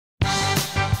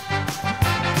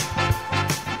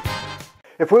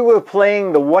If we were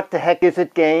playing the What the Heck Is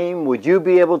It game, would you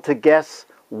be able to guess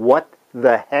what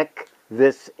the heck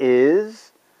this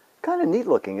is? Kind of neat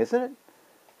looking, isn't it?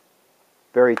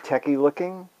 Very techy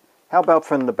looking. How about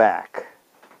from the back?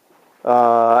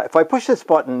 If I push this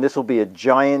button, this will be a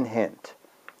giant hint.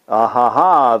 The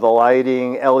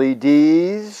lighting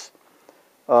LEDs.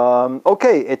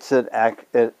 Okay, it's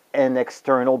an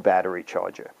external battery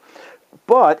charger.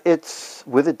 But it's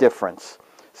with a difference.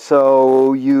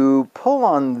 So you pull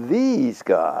on these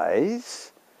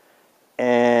guys,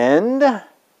 and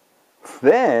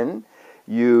then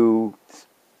you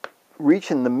reach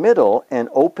in the middle and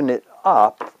open it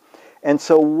up. And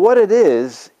so what it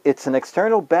is, it's an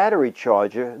external battery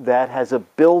charger that has a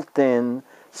built-in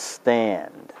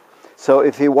stand. So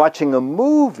if you're watching a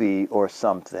movie or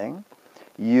something,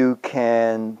 you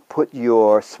can put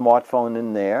your smartphone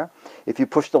in there. If you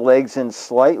push the legs in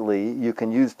slightly, you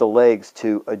can use the legs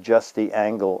to adjust the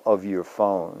angle of your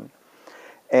phone.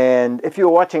 And if you're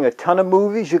watching a ton of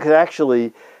movies, you could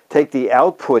actually take the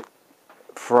output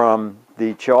from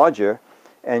the charger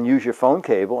and use your phone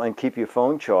cable and keep your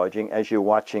phone charging as you're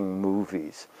watching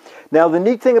movies. Now, the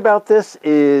neat thing about this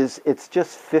is it's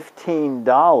just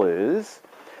 $15.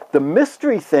 The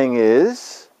mystery thing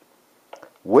is,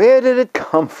 where did it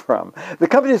come from? The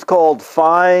company is called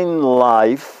Fine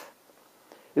Life.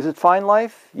 Is it Fine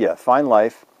Life? Yeah, Fine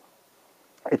Life.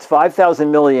 It's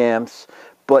 5,000 milliamps,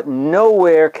 but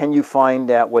nowhere can you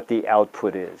find out what the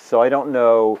output is. So I don't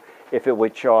know if it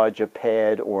would charge a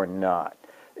pad or not.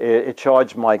 It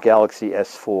charged my Galaxy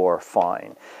S4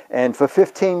 fine. And for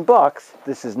 15 bucks,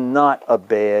 this is not a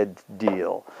bad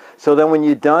deal. So then when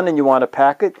you're done and you want to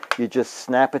pack it, you just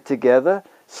snap it together,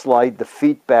 slide the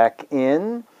feet back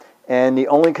in, and the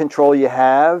only control you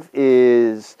have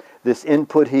is this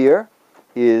input here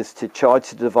is to charge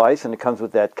the device, and it comes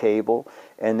with that cable,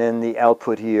 and then the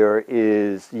output here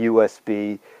is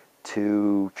USB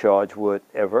to charge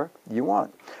whatever you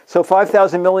want. So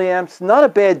 5,000 milliamps, not a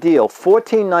bad deal.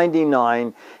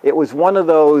 $14.99. It was one of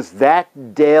those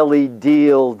that daily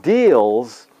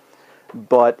deals,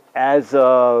 but as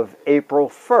of April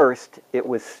 1st, it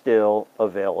was still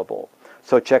available.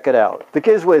 So check it out. The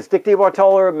Gizwiz, Dick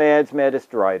DeBartolo, Mad's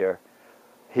Maddest Writer,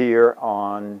 here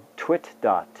on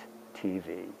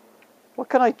twit.tv. What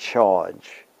can I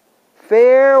charge?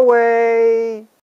 Fairway!